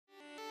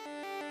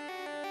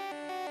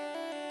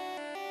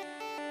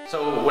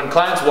So when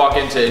clients walk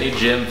into any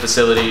gym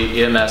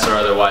facility, EMS or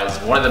otherwise,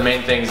 one of the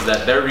main things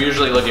that they're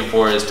usually looking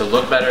for is to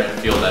look better and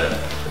feel better.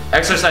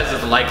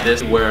 Exercises like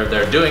this, where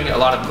they're doing a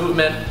lot of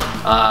movement,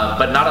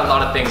 but not a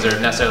lot of things are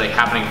necessarily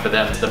happening for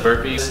them. The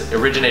burpees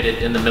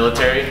originated in the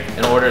military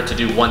in order to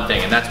do one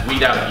thing, and that's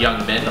weed out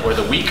young men or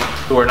the weak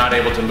who are not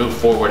able to move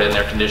forward in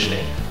their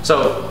conditioning.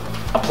 So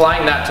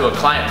applying that to a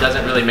client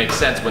doesn't really make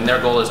sense when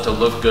their goal is to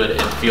look good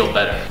and feel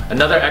better.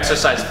 Another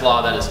exercise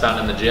flaw that is found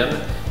in the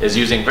gym is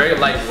using very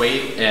light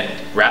weight and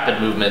rapid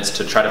movements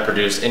to try to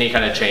produce any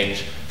kind of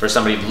change for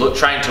somebody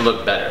trying to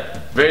look better.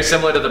 Very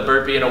similar to the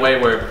burpee in a way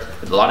where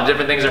a lot of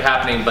different things are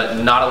happening,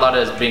 but not a lot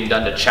is being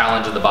done to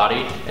challenge the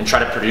body and try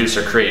to produce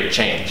or create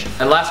change.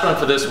 And last one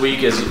for this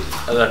week is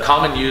the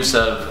common use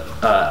of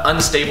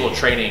unstable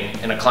training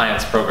in a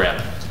client's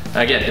program.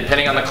 Again,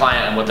 depending on the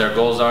client and what their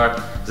goals are,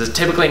 this is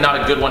typically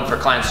not a good one for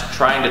clients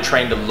trying to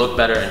train to look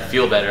better and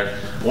feel better.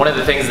 One of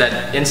the things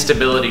that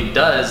instability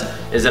does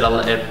is that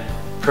it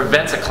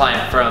prevents a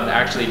client from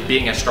actually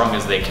being as strong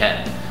as they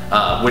can,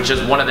 which is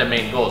one of their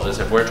main goals. Is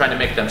if we're trying to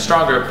make them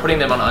stronger, putting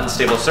them on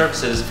unstable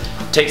surfaces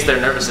takes their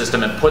nervous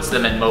system and puts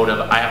them in mode of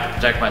I have to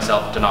protect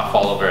myself to not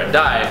fall over and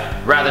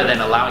die, rather than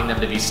allowing them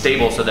to be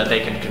stable so that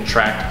they can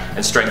contract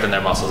and strengthen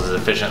their muscles as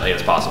efficiently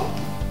as possible.